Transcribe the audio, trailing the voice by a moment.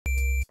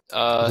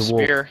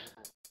Spear.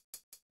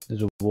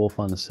 There's a wolf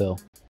on this hill.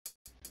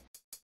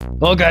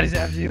 Oh god, he's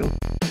after you!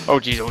 Oh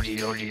jeez, oh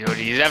jeez, oh jeez, oh jeez,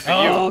 he's after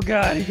you! Oh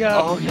god, he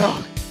got Oh me!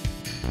 no!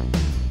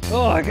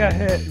 Oh, I got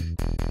hit!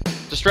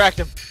 Distract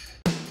him!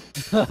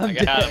 I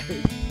got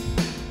him.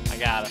 I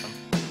got him.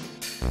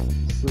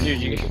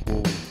 Dude,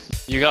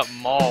 you got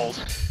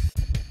mauled.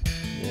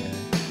 Yeah.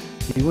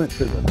 He went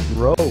for the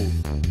throw.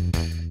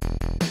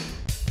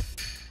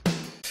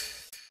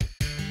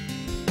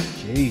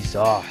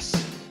 Jesus.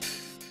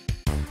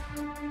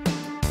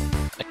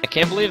 I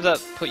can't believe that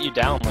put you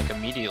down like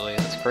immediately.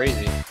 That's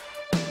crazy.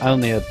 I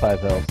only had 5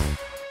 health.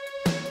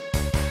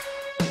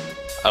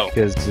 Oh.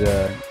 Because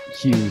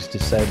Hughes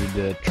decided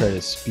to try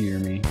to spear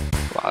me.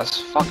 Wow, that's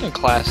fucking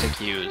classic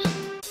Hughes.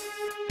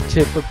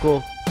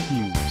 Typical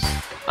Hughes.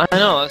 I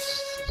know,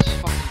 that's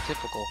fucking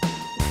typical.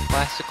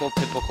 Classical,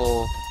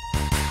 typical,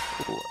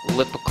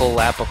 lipical,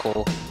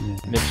 lapical,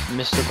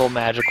 mystical,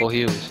 magical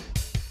Hughes.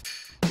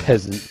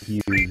 Peasant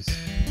Hughes.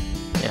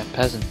 Yeah,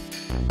 peasant.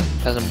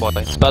 Peasant boy.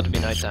 It's about to be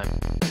nighttime.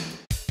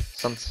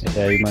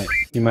 Yeah,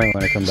 you might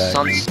want to come back.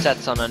 Sun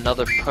sets on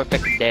another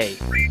perfect day.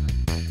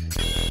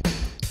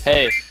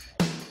 Hey.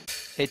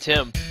 Hey,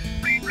 Tim.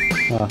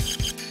 Huh.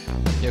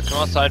 Yo, come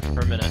outside for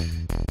a minute.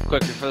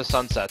 Quick, before the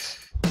sun sets.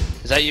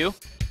 Is that you?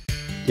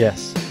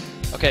 Yes.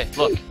 Okay,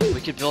 look.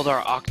 We could build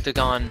our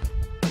octagon,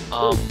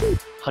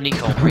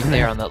 honeycomb right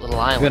there on that little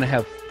island. We're gonna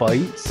have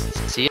fights?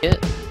 See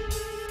it?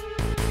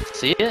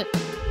 See it?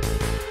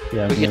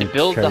 Yeah, we could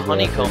build the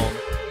honeycomb.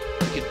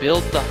 We could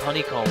build the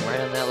honeycomb right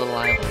on that little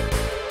island.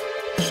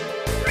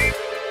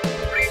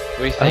 What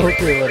do you think? I hope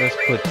they let us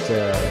put,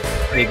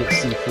 make it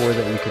C4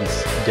 that we can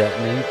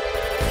detonate.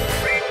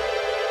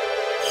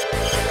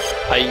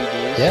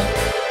 IEDs? Yeah.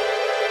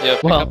 Yeah,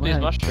 pick up these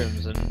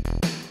mushrooms and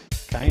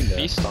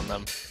feast on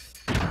them.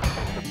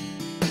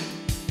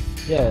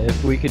 Yeah,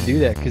 if we could do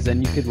that, because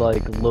then you could,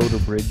 like, load a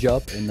bridge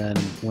up, and then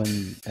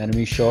when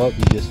enemies show up,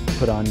 you just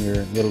put on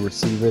your little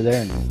receiver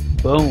there, and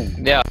boom!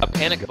 Yeah, a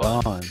panic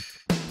button.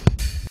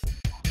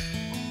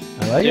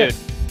 I like it.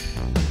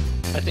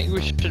 I think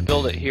we should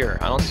build it here.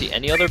 I don't see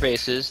any other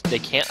bases. They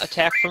can't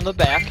attack from the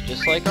back,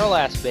 just like our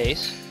last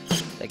base.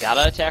 They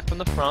gotta attack from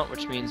the front,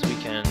 which means we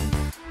can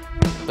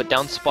put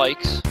down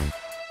spikes.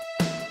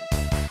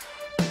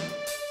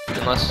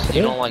 Unless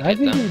you don't like it,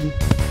 then.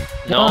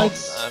 No,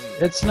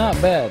 it's not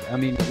bad. I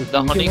mean,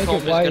 the honeycomb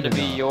is gonna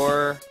be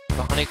your.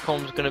 The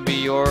honeycomb's gonna be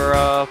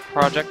your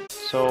project.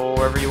 So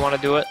wherever you want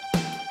to do it.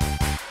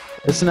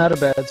 It's not a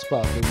bad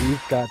spot, but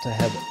we've got to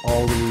have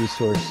all the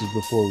resources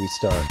before we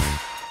start.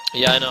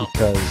 Yeah, I know.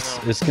 Because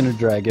it's gonna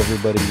drag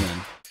everybody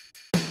in.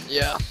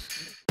 Yeah.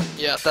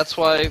 Yeah, that's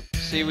why,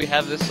 see, we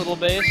have this little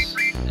base,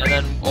 and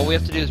then all we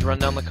have to do is run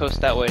down the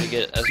coast that way to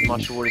get as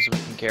much wood as we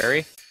can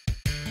carry.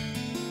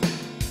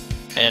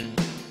 And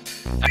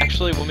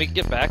actually, when we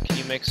get back, can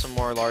you make some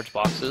more large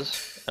boxes?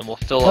 And we'll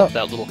fill up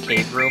that little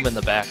cave room in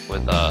the back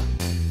with,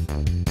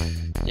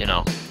 you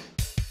know.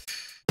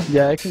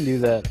 Yeah, I can do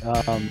that.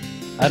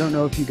 I don't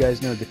know if you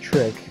guys know the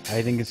trick.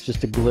 I think it's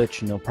just a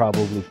glitch, and they'll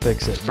probably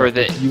fix it. For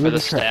the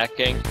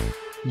stacking?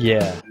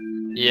 Yeah.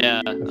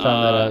 Yeah. I found that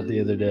out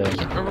the other day. I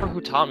can't remember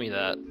who taught me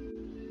that.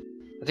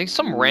 I think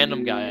some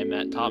random guy I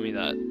met taught me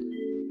that.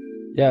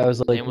 Yeah, I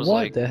was like,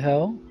 what the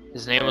hell?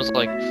 His name was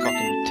like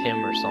fucking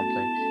Tim or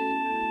something.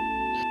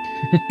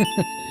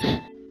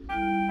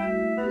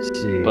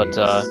 But,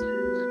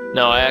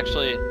 no, I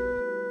actually,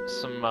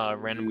 some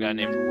random guy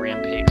named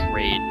Rampage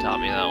Raid taught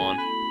me that one.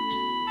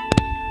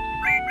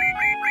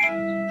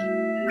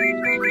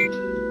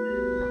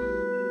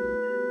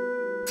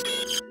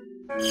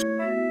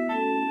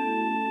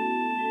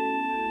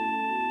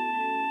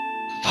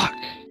 Fuck.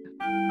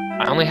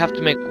 I only have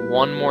to make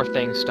one more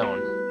thing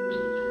stone.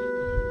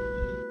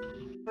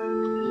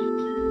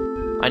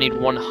 I need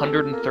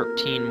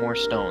 113 more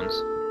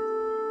stones.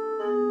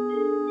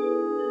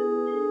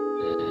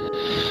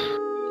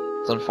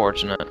 It's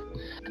unfortunate.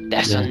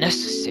 That's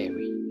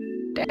unnecessary.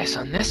 That's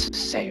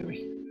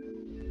unnecessary.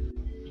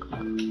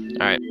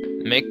 Alright,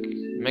 make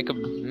a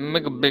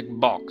big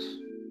box.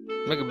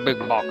 Make a big box. Make a big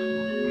box, man.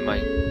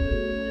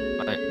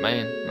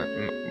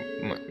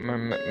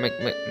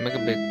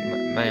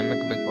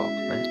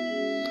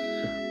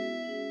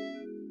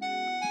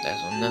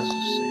 That's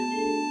unnecessary.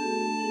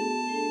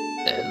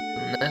 That's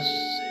unnecessary.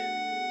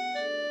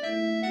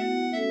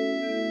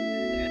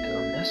 That's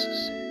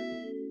unnecessary.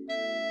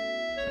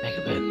 Make a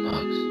big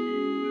box.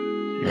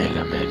 Make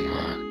a big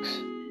box.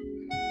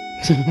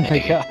 Oh my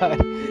god.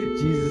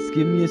 Jesus,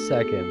 give me a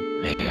second.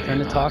 I'm trying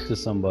to talk to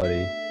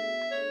somebody.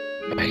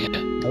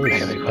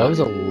 That was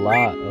a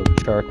lot of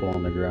charcoal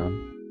on the ground.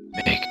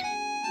 Make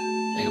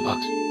a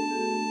box.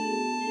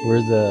 Where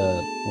is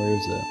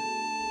it?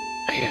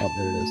 Here. Oh,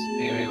 there it is.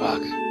 Make a big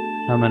box.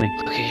 How many?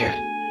 Look at your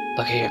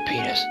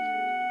penis.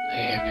 Look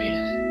at your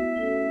penis.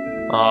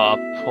 Aw,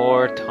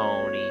 poor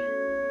Tony.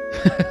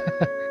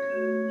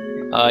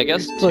 I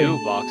guess it's 2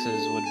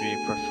 boxes would be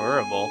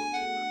preferable.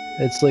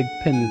 It's like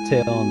pin the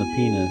tail on the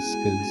penis,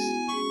 cause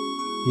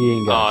he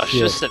ain't got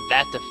shit. Oh, I should've said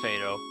that to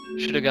Fado.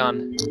 Should've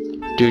gone,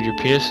 dude, your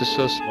penis is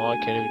so small I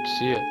can't even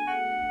see it.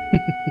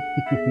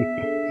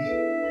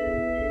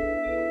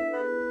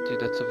 Dude,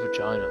 that's a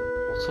vagina.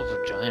 What's a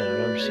vagina? I've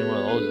never seen one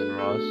of those in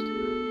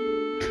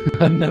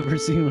Rust. I've never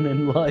seen one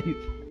in life.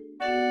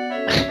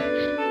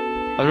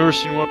 I've never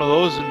seen one of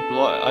those in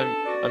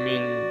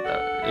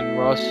in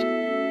Rust.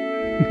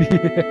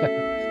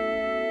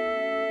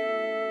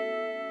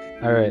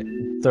 Alright,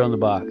 throw in the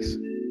box.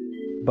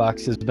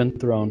 Box has been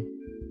thrown.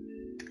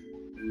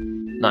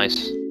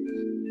 Nice.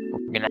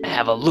 We're gonna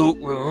have a loot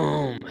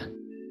room.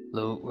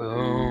 Loot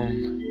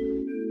room.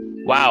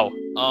 Wow.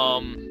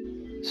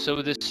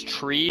 So this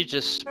tree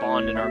just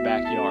spawned in our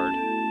backyard.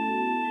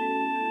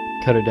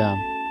 Cut it down.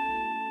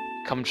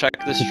 Come check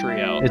this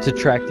tree out. It's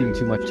attracting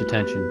too much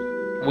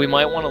attention. We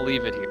might want to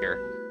leave it here.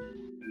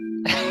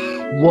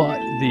 What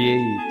the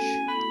H?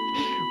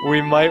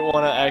 We might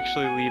want to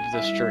actually leave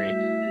this tree.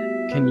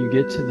 Can you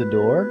get to the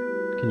door?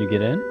 Can you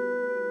get in?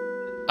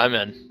 I'm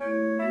in.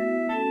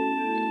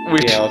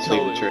 Yeah, let's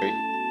leave the tree.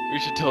 We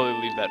should totally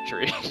leave that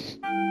tree.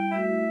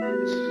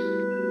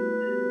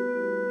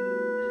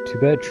 Too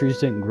bad trees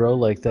didn't grow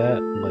like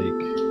that,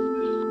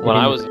 like... When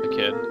I was a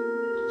kid.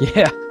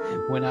 Yeah,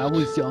 when I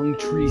was young,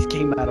 trees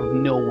came out of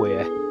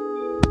nowhere.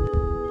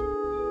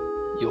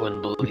 You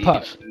wouldn't believe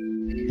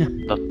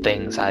the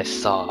things I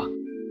saw.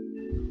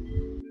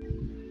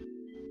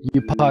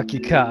 You park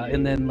your car,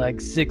 and then like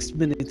 6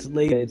 minutes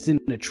later, it's in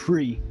a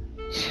tree.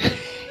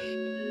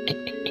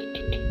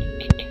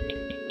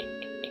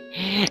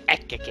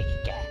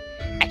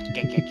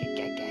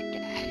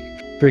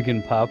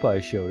 Freaking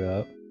Popeye showed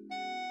up.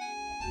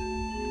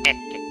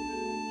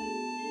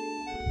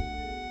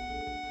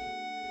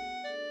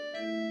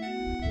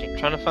 I'm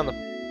trying to find the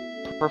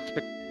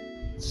perfect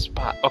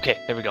spot. Okay,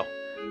 there we go.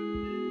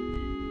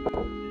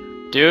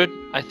 Dude,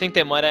 I think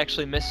they might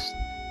actually miss.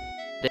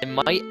 They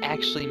might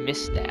actually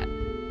miss that.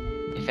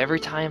 If every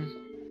time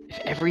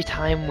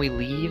we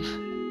leave,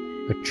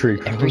 A tree.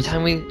 every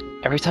time we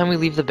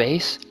leave the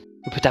base,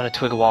 we put down a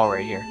twig wall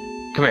right here.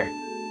 Come here.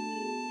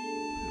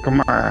 Come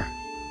on.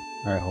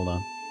 All right, hold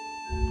on.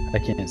 I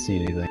can't see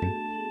anything.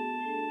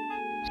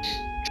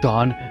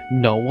 John,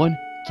 no one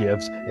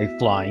gives a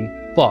flying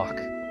fuck.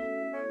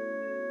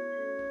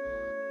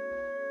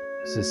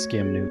 This is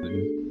Skim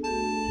Newton.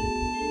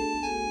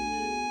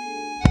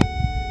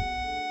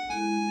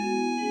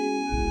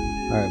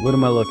 Alright, what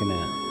am I looking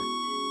at?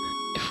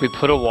 If we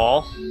put a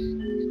wall,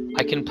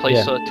 I can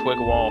place a twig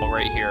wall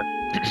right here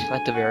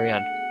at the very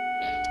end.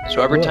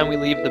 So every time we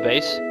leave the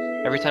base,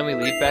 every time we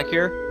leave back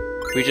here,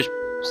 we just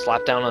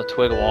slap down a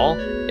twig wall.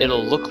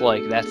 It'll look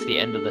like that's the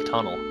end of the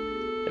tunnel.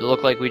 It'll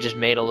look like we just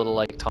made a little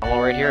like tunnel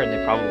right here, and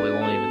they probably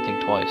won't even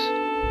think twice.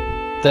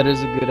 That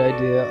is a good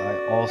idea.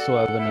 I also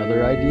have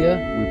another idea.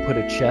 We put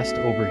a chest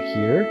over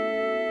here,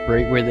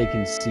 right where they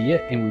can see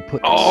it, and we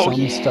put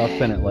some stuff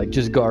in it, like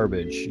just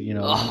garbage, you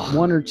know,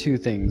 one or two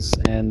things,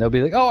 and they'll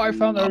be like, "Oh, I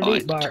found our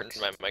loot box." Turned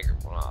my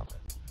microphone off.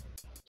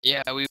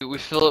 Yeah, we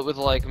fill it with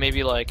like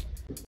maybe like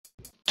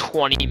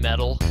 20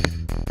 metal.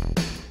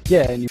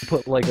 Yeah, and you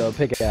put like a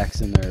pickaxe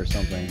in there or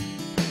something.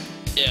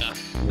 Yeah,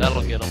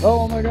 that'll get them.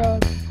 Oh my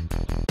god.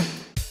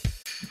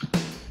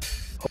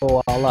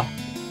 Oh Allah.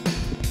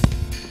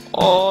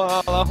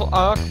 Oh, Allahu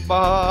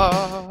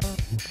Akbar.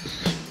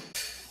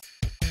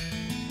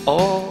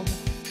 Oh,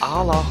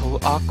 Allahu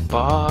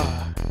Akbar.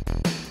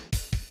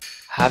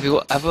 Have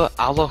you ever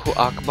Allahu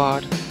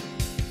Akbar?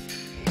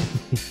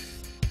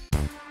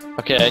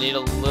 Okay, I need a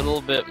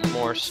little bit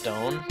more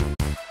stone.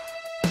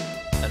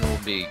 And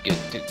we'll be good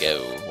to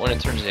go. When it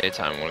turns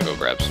daytime, I'm gonna go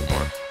grab some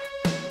more.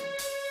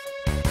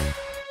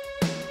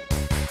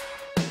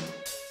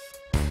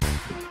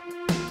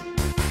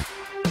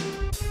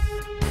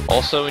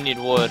 Also, we need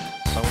wood,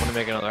 so I'm gonna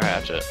make another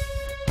hatchet.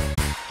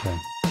 Okay.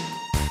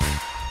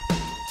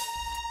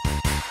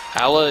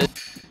 Allah.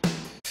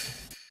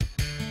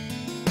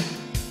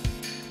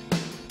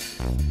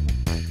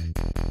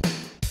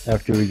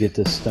 After we get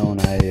this stone,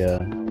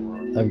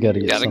 I've got to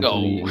get something to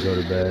eat and go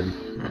to bed.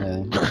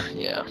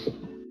 Yeah.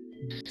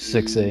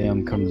 6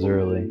 a.m. comes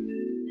early.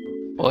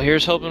 Well,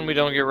 here's hoping we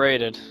don't get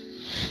raided.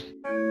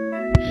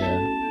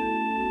 Yeah.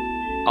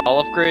 I'll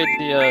upgrade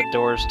the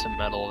doors to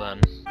metal then.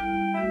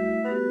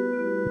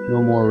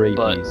 No more rapies.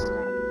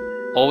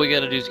 But all we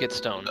gotta do is get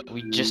stone.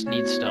 We just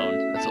need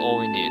stone. That's all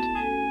we need.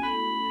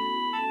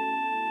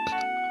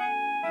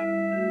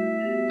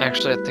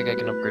 Actually, I think I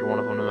can upgrade one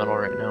of them to metal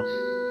right now.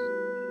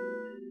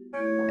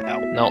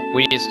 No,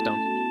 we need stone.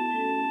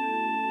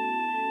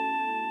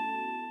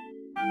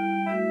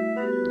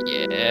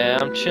 Yeah,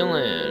 I'm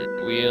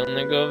chillin'. We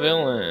only go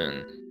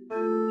villain.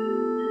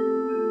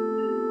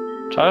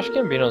 Josh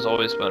Gambino's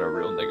always been a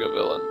real nigga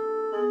villain.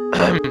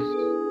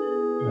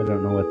 I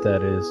don't know what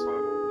that is.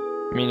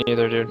 Me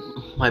neither, dude.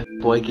 My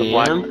boy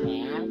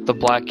Gam? The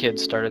black kid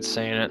started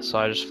saying it, so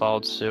I just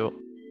followed suit.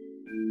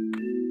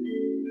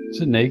 It's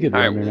a naked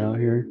All right. runner out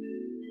here.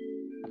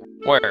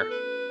 Where?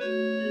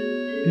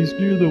 He's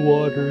near the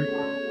water.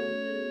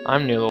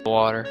 I'm near the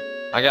water.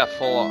 I got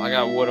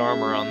wood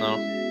armor on though.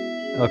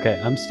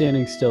 Okay, I'm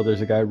standing still.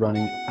 There's a guy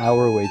running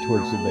our way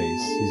towards the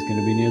base. He's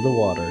gonna be near the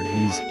water.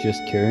 He's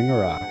just carrying a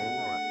rock.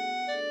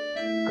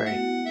 Great.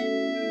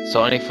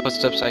 So any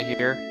footsteps I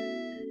hear?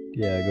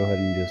 Yeah, go ahead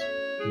and just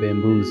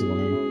bamboozle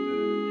him.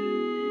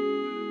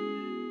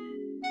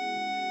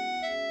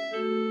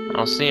 I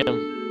don't see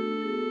him.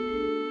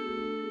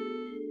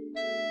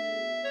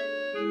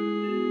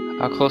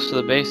 How close to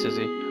the base is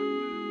he?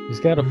 He's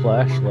got a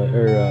flashlight,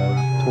 or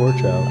a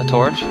torch out. A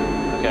torch?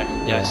 Okay,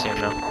 yeah, I see him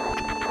now.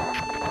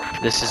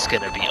 This is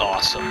gonna be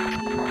awesome.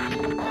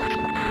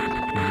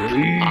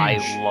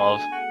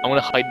 I'm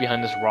gonna hide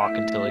behind this rock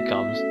until he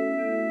comes.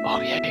 Oh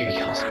yeah, here he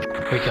comes. Here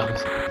he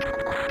comes. Here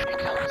he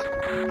comes.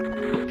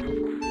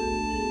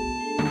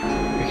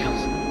 Here he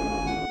comes.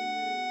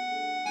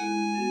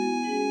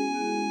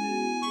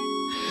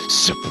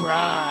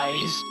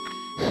 Surprise!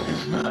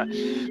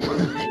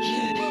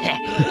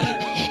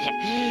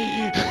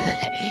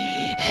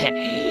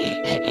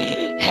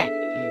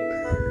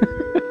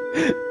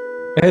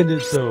 And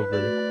it's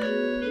over.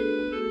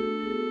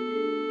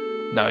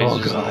 No, he's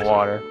just in the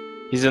water.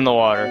 He's in the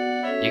water.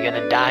 You're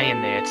gonna die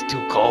in there. It's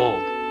too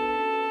cold.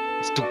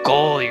 It's too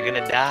cold. You're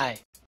gonna die.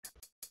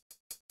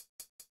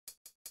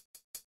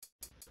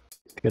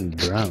 It's gonna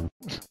drown.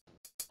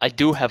 I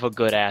do have a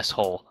good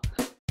asshole.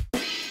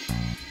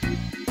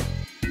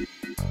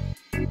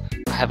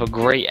 I have a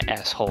great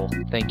asshole.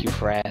 Thank you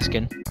for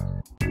asking.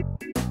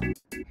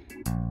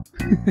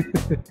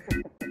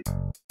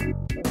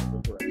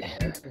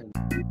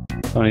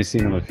 Only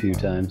seen him a few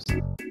times.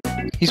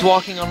 He's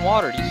walking on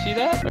water. Do you see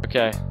that?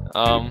 Okay.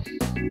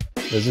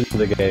 There's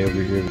another guy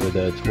over here with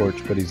a torch,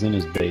 but he's in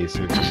his base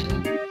or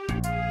something.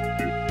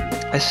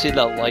 I see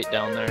that light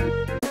down there.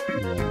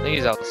 Yeah, I think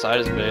he's outside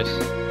his base.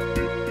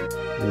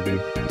 maybe.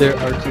 There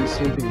are 2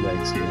 sleeping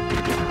bags here.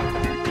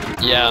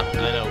 Yeah,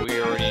 I know. We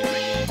already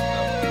renamed them.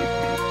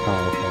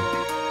 Oh,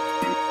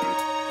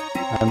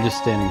 okay. I'm just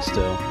standing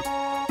still.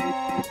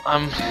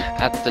 I'm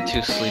at the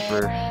 2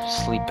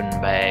 sleeping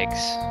bags.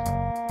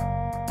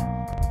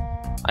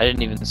 I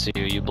didn't even see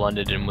you. You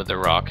blended in with the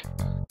rock.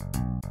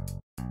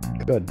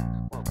 Good.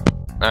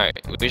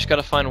 Alright, we just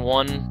gotta find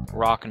 1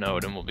 rock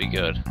node and we'll be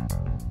good.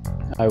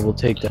 I will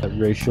take that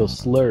racial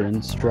slur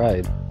in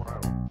stride.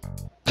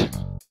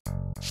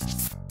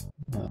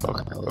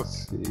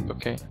 Let's see.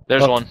 Okay,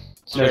 there's one.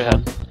 Straight There's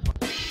ahead. one.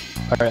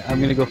 Alright, I'm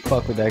gonna go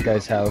fuck with that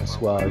guy's house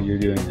while you're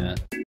doing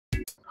that.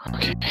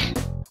 Okay.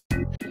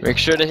 Make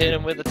sure to hit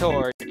him with a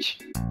torch.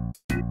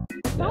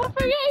 Don't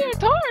forget your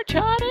torch,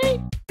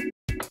 honey!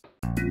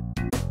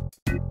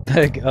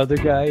 That other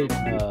guy,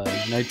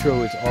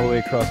 Nitro, is all the way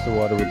across the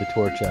water with the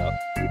torch out.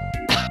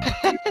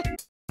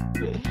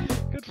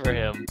 Good for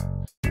him.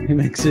 He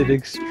makes it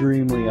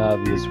extremely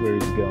obvious where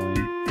he's going.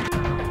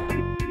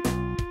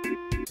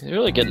 He's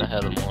really getting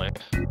ahead in life.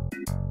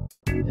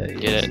 Yeah, he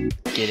Get is.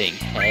 it? Getting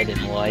ahead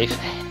in life.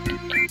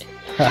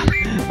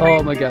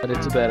 Oh my god,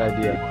 it's a bad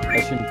idea.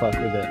 I shouldn't fuck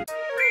with it.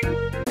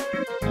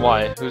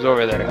 Why? Who's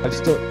over there? I've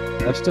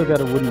still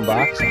got a wooden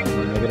box on me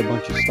and I got a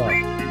bunch of stuff.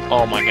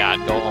 Oh my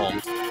god, go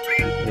home.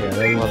 Yeah,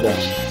 that was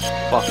What's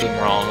dumb. fucking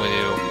wrong with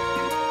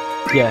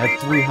you? Yeah, I have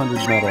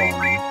 300 metal on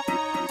me.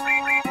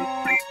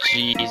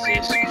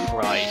 Jesus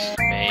Christ,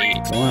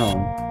 mate. Wow.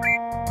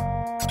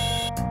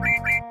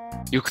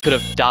 You could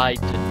have died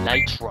to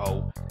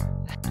Nitro.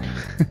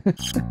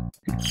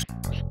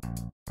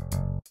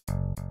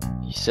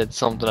 He said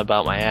something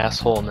about my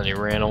asshole and then he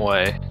ran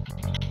away.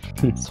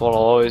 That's what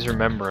I'll always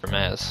remember him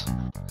as.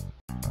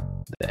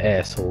 The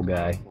asshole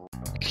guy.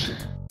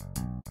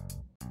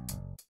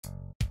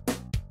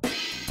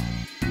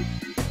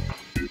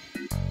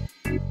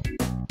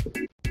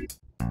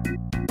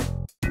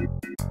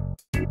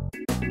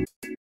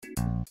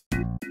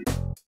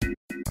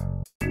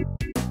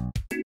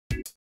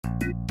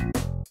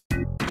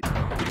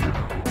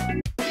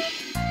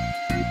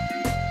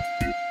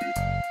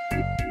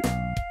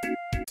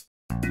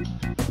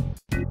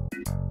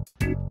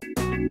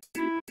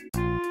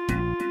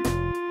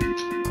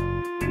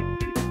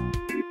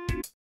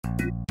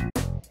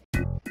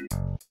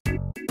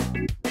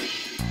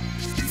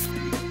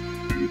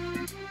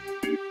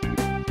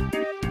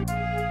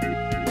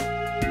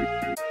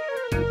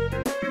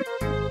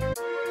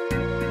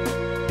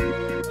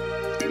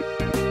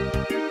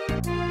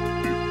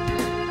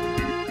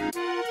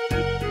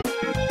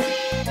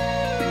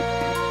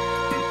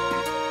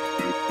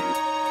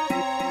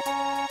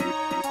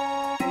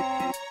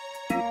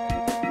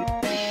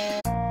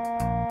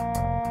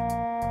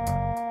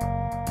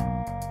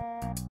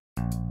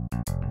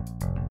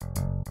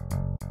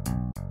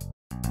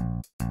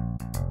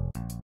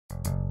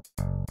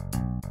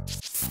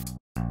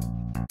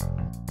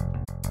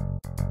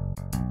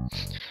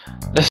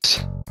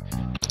 This.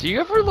 Do you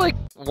ever like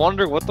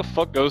wonder what the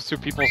fuck goes through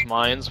people's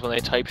minds when they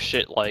type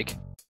shit like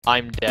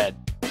 "I'm dead"?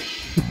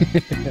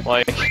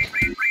 Like,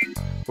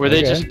 were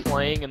they just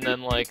playing and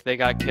then like they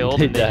got killed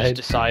They and they died.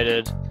 just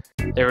decided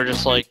they were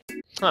just like,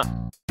 huh?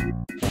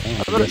 I'm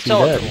gonna guess he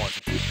tell dead. everyone.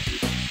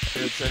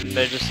 And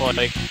they just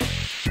like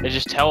they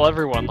just tell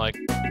everyone like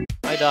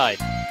I died.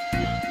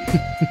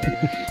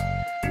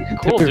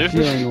 Cool, They're dude.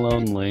 feeling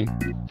lonely.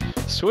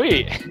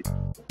 Sweet.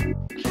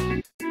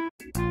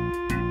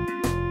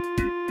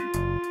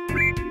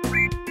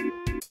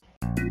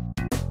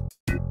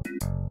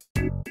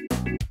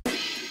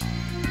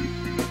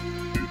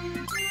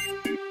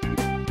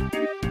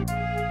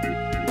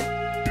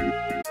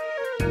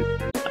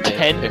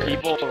 10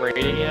 people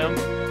raiding him?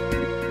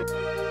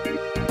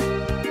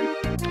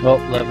 Well,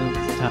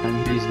 11th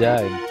time he's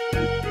died.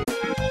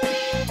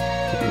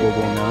 It's a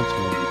global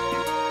announcement.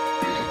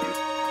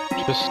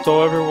 Just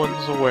so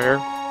everyone's aware.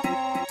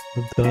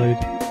 I've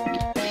died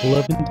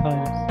 11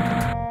 times.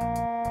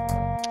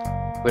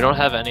 We don't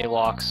have any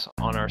locks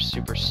on our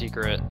super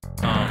secret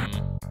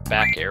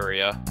back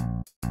area.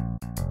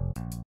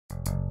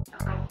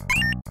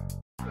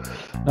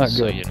 Not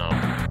So good. you know.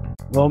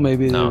 Well,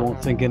 maybe they No.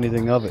 won't think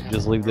anything of it.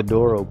 Just leave the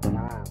door open.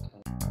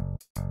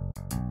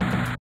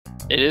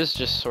 It is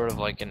just sort of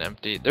like an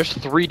empty. There's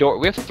 3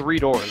 doors. We have 3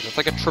 doors. It's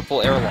like a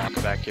triple airlock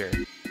back here.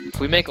 If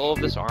we make all of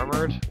this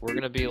armored, we're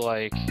gonna be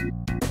like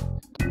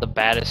the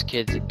baddest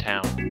kids in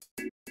town.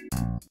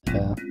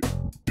 Yeah.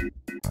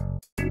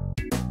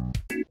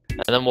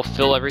 And then we'll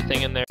fill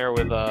everything in there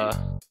with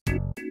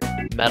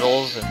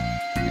metals and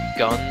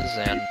guns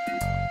and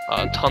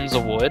tons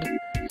of wood.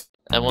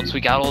 And once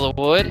we got all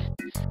the wood,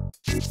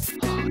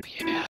 oh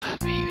yeah,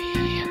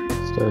 baby.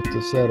 Start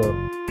the setup.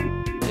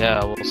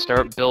 Yeah, we'll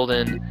start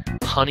building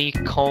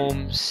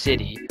Honeycomb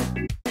City.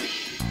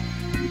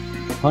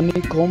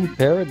 Honeycomb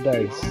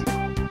paradise.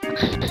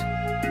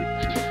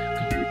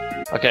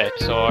 Okay,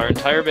 so our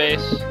entire base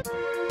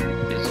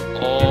is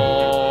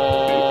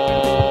all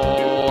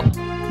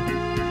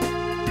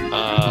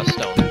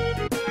stone.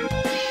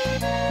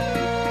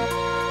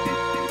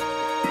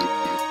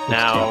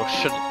 Now,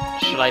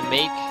 should I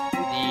make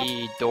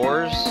the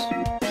doors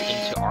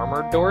into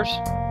armored doors?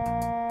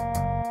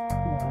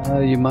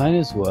 You might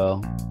as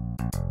well.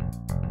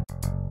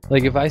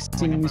 Like, if I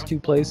seen these 2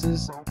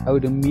 places, I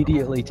would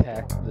immediately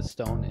tack the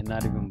stone and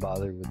not even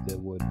bother with the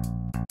wood.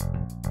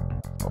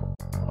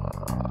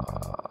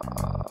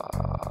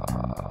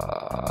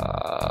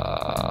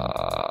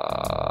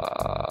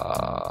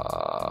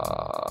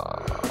 Uh,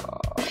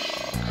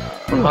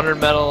 100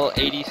 metal,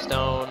 80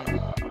 stone.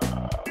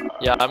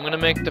 Yeah, I'm gonna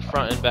make the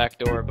front and back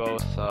door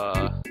both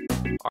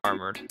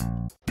armored.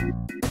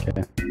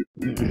 Okay.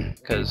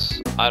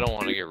 Because I don't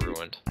want to get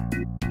ruined.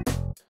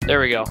 There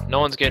we go. No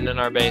one's getting in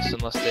our base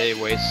unless they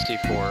waste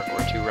C4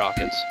 or 2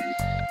 rockets.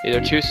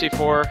 Either 2 C4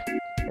 or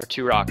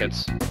 2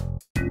 rockets.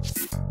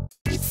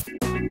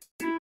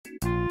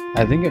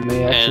 I think it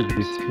may actually And-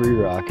 be 3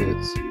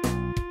 rockets.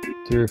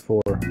 3 or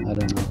 4, I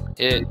don't know.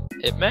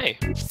 It may.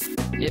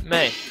 It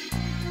may.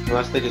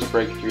 Unless they just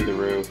break through the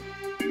roof.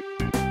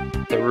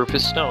 The roof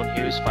is stone.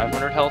 Use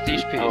 500 health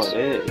each piece. Oh,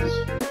 it is.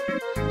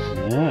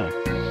 Yeah.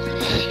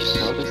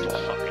 Notice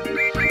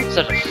that.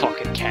 Such a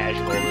fucking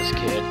casual, this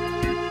kid.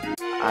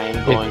 I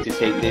am going to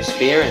take this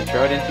spear and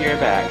throw it into your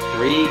back.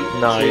 3,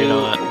 No, 2, you're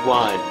not.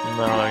 1.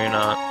 No, you're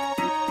not.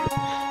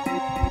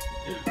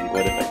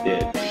 What if I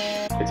did?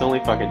 It's only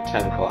fucking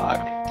 10 o'clock.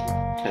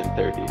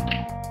 10:30.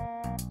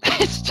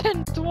 It's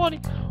 10:20.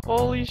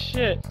 Holy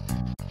shit.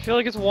 I feel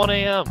like it's 1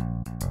 a.m.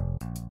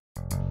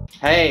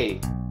 Hey!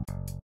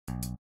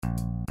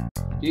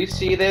 Do you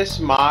see this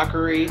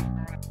mockery?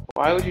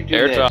 Why would you do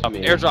that Airdrop. to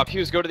me? Airdrop.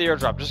 Hughes, go to the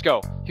airdrop. Just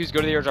go. Hughes,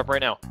 go to the airdrop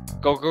right now.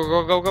 Go, go,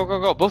 go, go, go, go,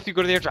 go. Both of you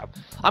go to the airdrop.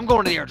 I'm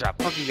going to the airdrop.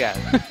 Fuck you guys.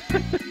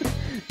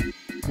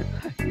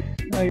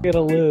 I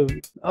gotta live.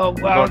 Oh,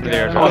 I'm wow. going to the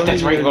airdrop. Oh,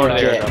 that's right, I'm going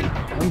to the yeah.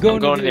 airdrop. I'm I'm going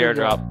going to the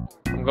airdrop.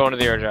 I'm going to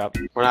the airdrop.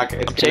 We're not. It's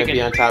I'm gonna taking-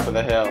 be on top of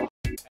the hill.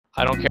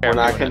 I don't care. We're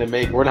not I'm doing gonna it.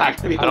 make. We're not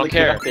gonna be I able don't to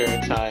get care. up there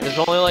in time. There's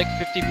only like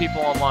 50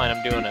 people online.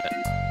 I'm doing it.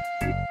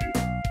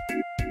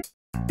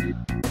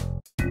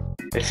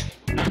 It's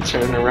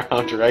turning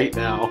around right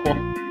now.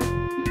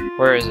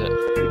 Where is it?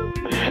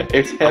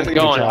 It hasn't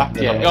going. dropped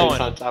yet. I'm going.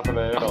 It's on top of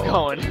the hill. I'm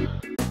going.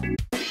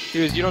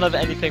 Hughes, you don't have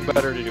anything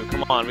better to do.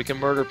 Come on, we can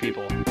murder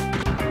people.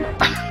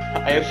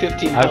 I have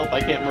 15 health.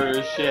 I can't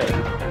murder shit.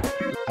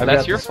 I've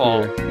That's got your the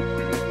spear. fault.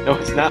 No,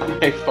 it's not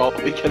my fault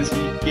because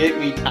you get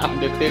me down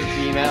to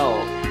 15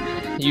 health.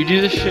 You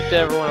do this shit to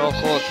everyone else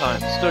all the time.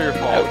 It's still your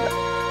fault.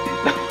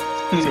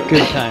 It's a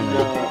good timing.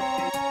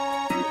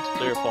 It's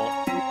still your fault.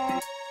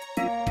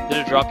 Did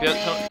it drop yet,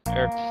 Tim?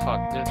 Or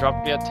fuck, did it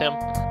drop yet, Tim?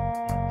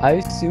 I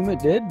assume it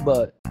did,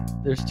 but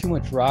there's too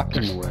much rock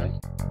in the way.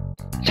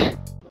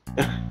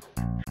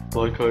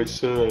 Like I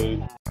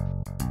said.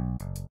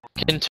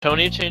 Can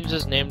Tony change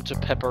his name to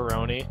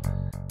Pepperoni?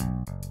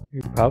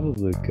 You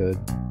probably could.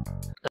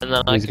 And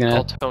then I He's can gonna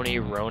call Tony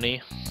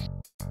Roni?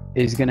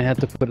 He's gonna have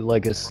to put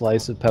like a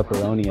slice of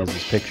pepperoni as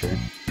his picture.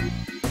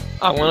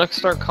 I'm gonna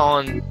start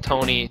calling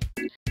Tony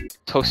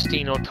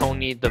Tostino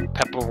Tony the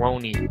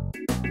Pepperoni.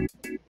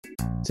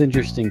 It's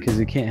interesting because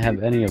you can't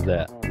have any of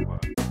that.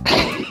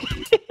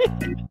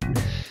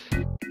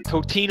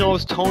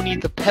 Totino's Tony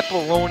the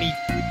Pepperoni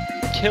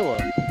Killer.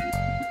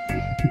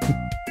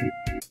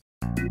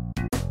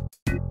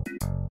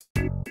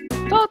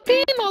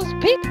 Totino's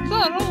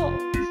Pizza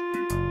Rolls!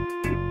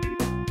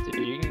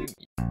 Dude,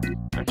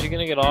 aren't you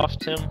gonna get off,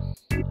 Tim?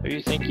 Who do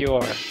you think you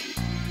are?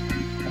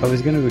 I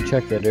was gonna go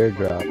check that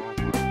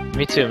airdrop.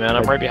 Me too, man.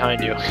 I'm right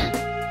behind you.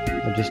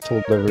 I just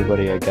told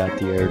everybody I got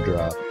the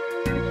airdrop.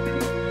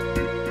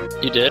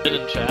 You did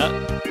in chat?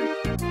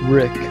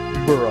 Rick,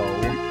 bro.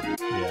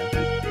 Yeah.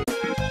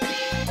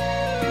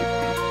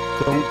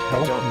 Don't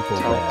tell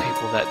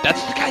people that.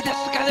 That's the guy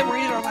that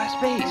raided our last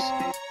base.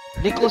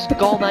 Nicholas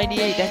Gall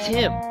 98, that's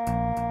him.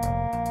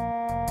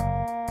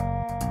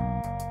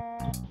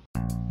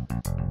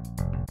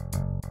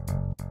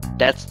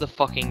 That's the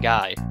fucking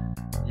guy.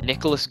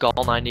 Nicholas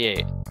Gall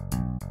 98.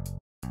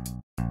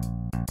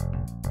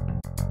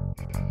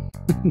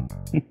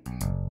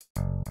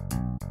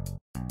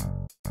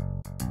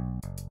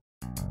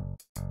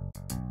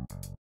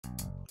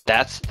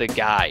 That's the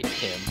guy,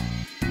 him.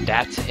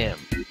 That's him.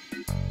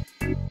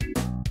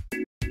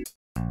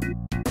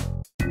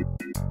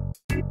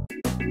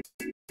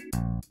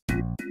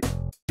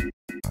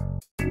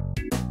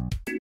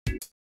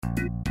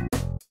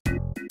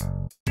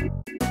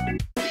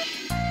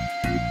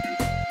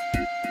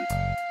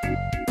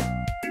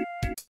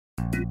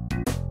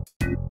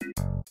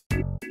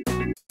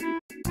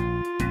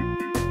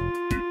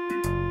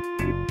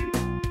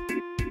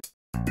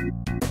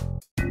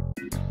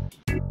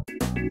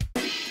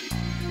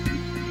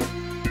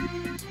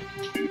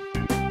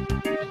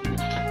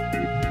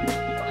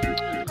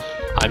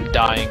 I'm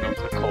dying of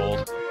the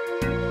cold.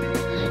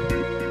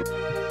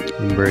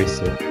 Embrace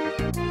it.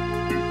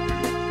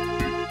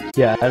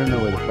 Yeah, I don't know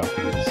where the fuck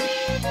it is.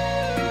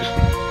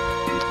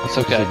 That's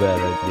okay. It's a bad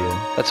idea.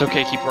 That's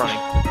okay, keep running.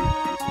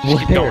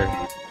 Just keep going.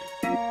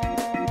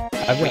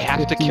 We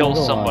have to kill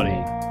somebody.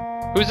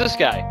 Who's this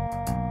guy?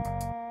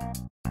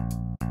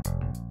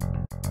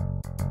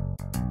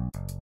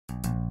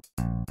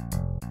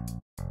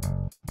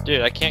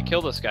 Dude, I can't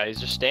kill this guy,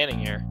 he's just standing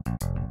here.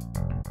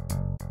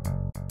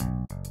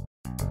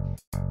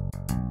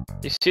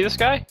 You see this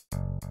guy?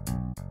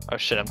 Oh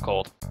shit, I'm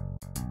cold.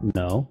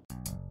 No.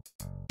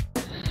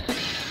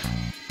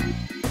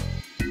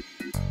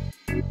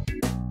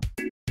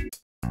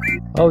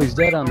 Oh, he's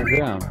dead on the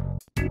ground.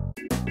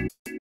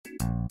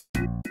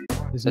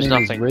 His There's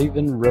name nothing. is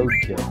Raven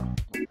Roadkill.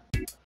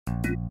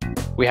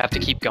 We have to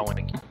keep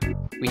going.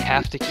 We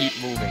have to keep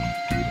moving.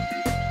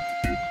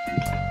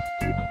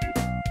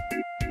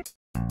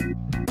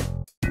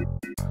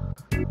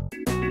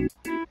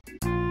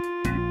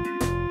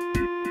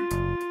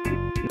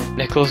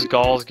 Nicholas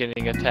Gall's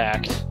getting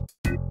attacked.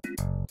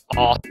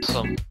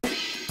 Awesome.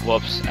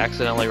 Whoops,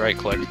 accidentally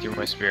right-clicked through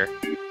my spear.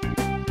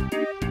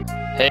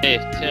 Hey,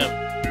 Tim.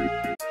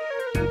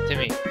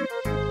 Timmy.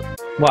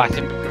 What?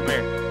 Tim, come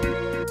here.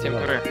 Tim,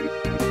 come here.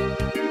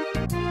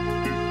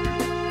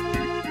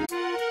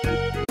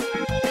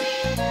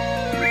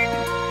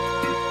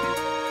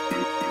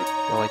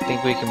 Well, I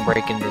think we can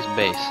break in this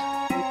base.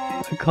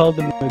 I called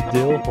him a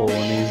dill hole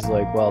and he's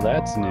like, well,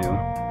 that's new.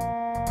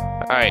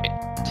 Alright,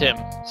 Tim,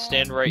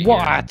 stand right here.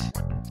 What?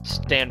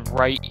 Stand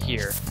right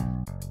here.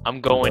 I'm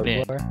going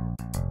in. Bar?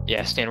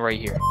 Yeah, stand right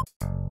here.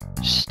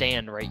 Just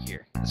stand right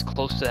here. As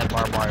close to that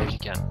barbed wire as you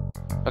can.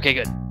 Okay,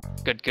 good.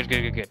 Good.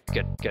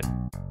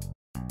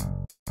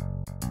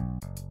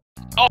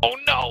 Oh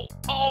no!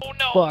 Oh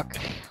no! Fuck.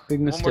 Big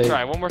mistake.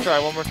 One more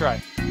try.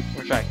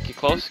 Get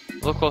close. A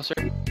little closer.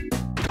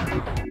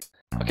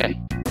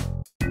 Okay.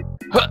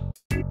 Huh.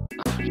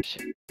 Oh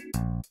shit.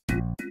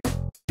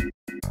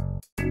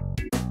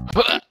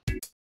 Huh.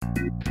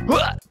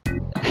 Huh.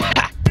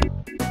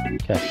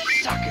 Okay.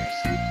 Suckers!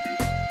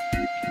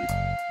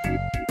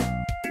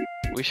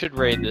 We should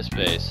raid this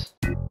base.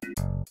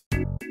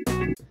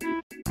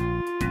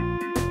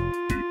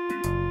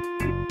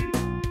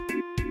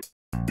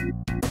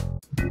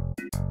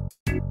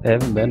 I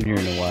haven't been here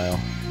in a while.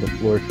 The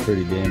floor's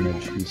pretty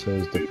damaged, and so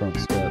is the front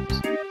steps.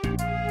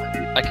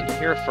 I can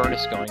hear a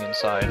furnace going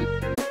inside.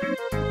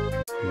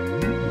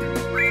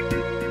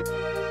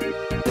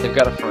 They've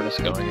got a furnace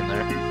going in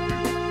there.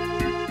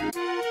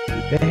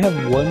 They have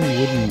one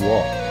wooden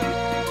wall.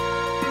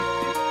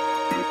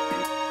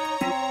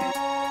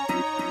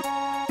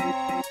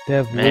 They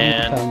have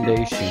wooden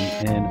foundation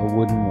and a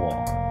wooden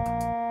wall.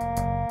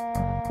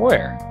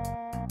 Where?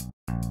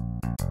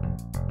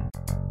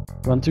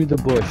 Run through the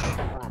bush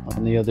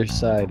on the other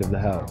side of the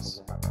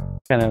house.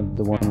 Kind of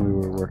the one we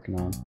were working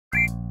on.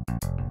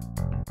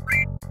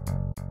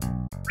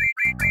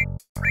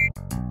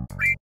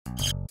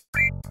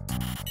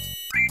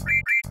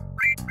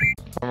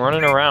 I'm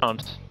running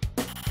around.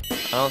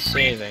 I don't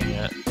see anything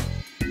yet.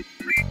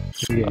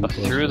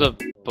 Through the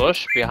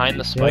bush behind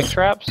the spike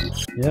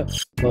traps? Yep,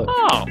 look.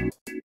 Oh!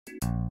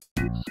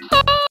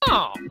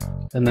 Oh!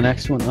 And the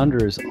next one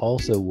under is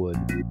also wood.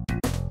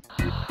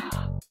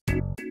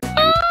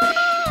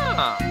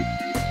 Oh!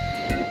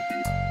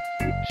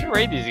 We should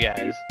raid these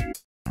guys.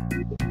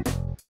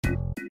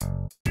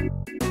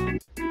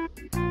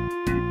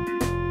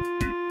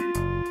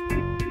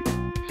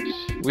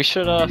 We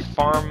should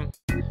farm.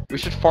 We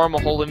should farm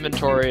a whole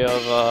inventory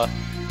of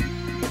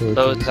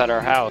those at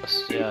our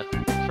house. Yeah.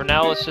 For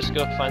now, let's just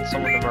go find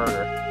someone to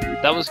murder.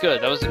 That was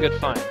good. That was a good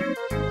find.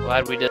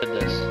 Glad we did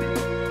this.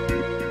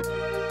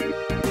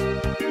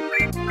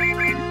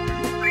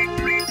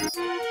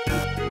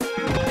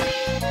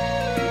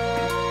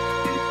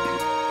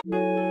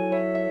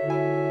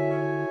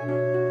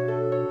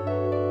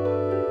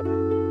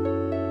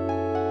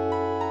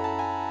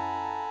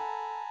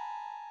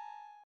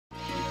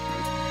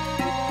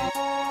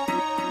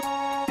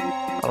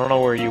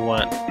 where you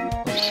went.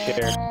 I'm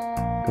scared.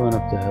 Going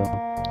up the hill.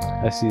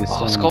 I see a Oh,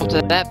 let's stone go up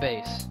to building. that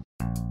base.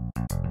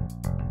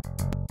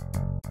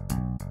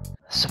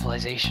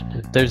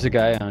 Civilization. There's a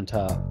guy on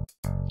top.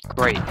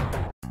 Great.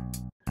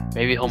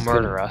 Maybe he'll He's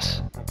murder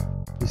us.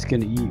 He's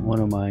gonna eat one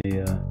of my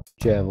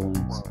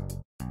javelins.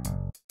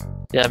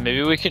 Yeah,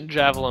 maybe we can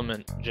javel him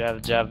and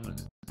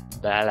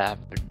that.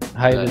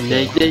 Hide in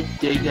there.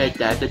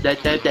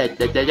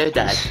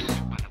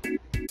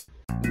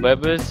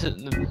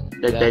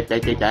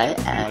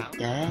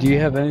 Do you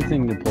have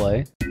anything to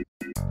play?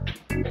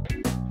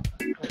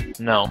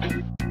 No.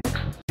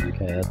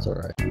 Okay, that's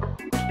alright.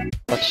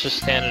 Let's just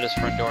stand at his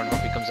front door and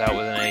hope he comes out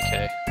with an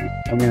AK.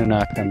 I'm gonna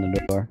knock on the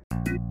door.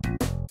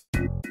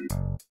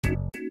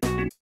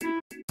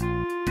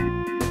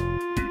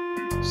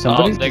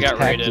 Somebody's they just got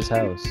hacked raided. his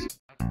house.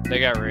 They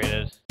got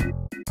raided.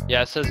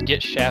 Yeah, it says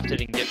get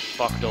shafted and get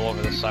fucked all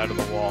over the side of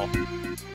the wall.